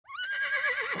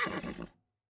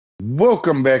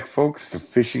Welcome back, folks, to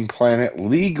Fishing Planet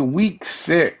League Week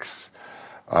 6.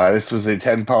 This was a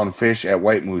 10-pound fish at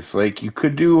White Moose Lake. You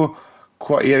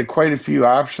had quite a few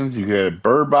options. You had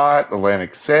burbot,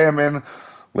 Atlantic salmon,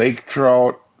 lake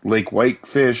trout, lake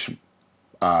whitefish,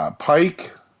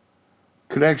 pike.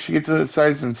 Could actually get to the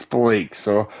size and splake.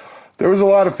 So there was a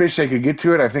lot of fish I could get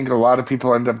to it. I think a lot of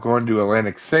people end up going to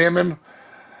Atlantic salmon.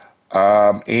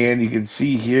 And you can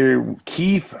see here,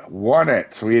 Keith won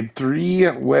it. So we had three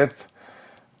with,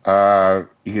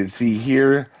 you can see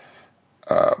here,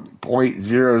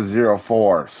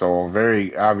 0.004. So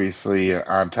very obviously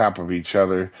on top of each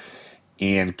other.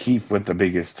 And Keith with the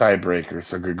biggest tiebreaker.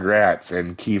 So congrats.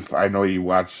 And Keith, I know you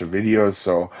watched the videos,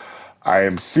 so I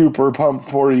am super pumped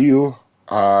for you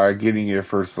getting your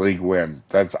first league win.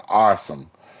 That's awesome.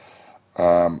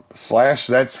 Slash,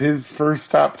 that's his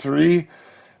first top three.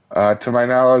 To my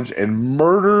knowledge, and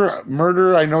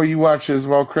murder. I know you watch it as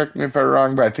well. Correct me if I'm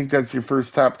wrong, but I think that's your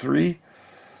first top three.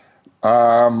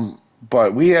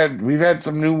 But we've had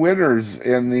some new winners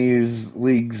in these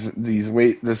leagues.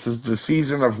 This is the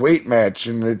season of weight match,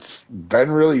 and it's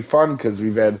been really fun because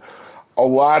we've had a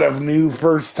lot of new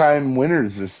first time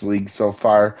winners this league so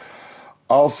far.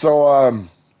 Also,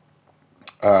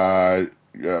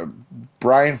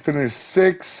 Brian finished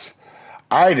sixth.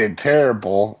 I did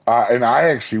terrible, and I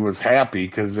actually was happy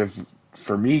because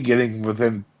for me getting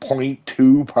within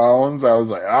 .2 pounds, I was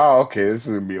like, oh, okay, this is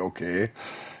gonna be okay.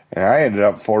 And I ended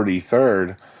up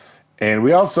 43rd. And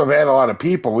we also have had a lot of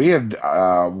people. We had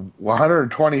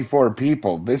 124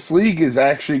 people. This league is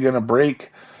actually going to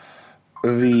break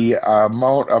the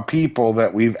amount of people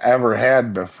that we've ever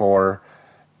had before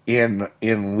in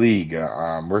league.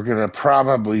 We're going to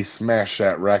probably smash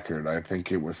that record. I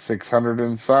think it was 600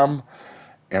 and some.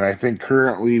 And I think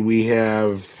currently we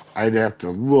have, I'd have to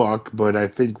look, but I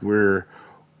think we're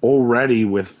already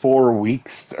with 4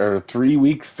 weeks or 3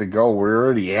 weeks to go. We're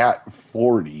already at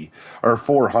 40 or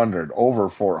 400, over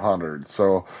 400.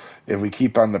 So if we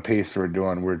keep on the pace we're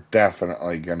doing, we're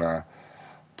definitely going to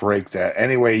break that.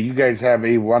 Anyway, you guys have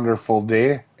a wonderful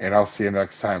day, and I'll see you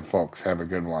next time, folks. Have a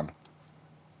good one.